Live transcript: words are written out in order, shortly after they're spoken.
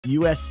The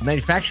U.S.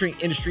 manufacturing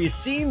industry has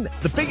seen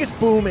the biggest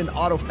boom in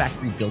auto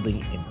factory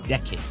building in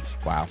decades.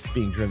 Wow. It's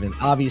being driven,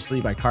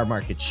 obviously, by car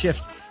market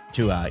shift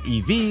to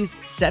EVs,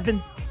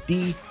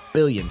 $70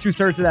 billion.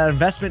 2/3 of that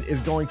investment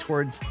is going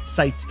towards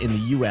sites in the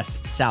U.S.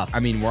 South. I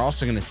mean, we're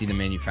also going to see the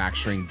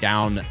manufacturing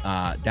down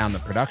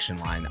the production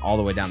line, all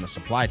the way down the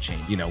supply chain,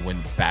 you know,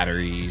 when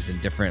batteries and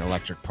different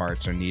electric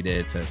parts are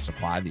needed to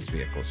supply these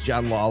vehicles.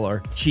 John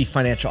Lawler, chief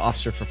financial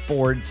officer for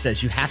Ford,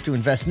 says you have to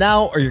invest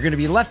now or you're going to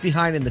be left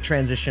behind in the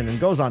transition, and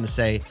goes on to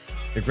say,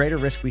 the greater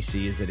risk we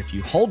see is that if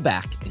you hold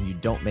back and you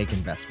don't make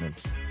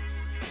investments,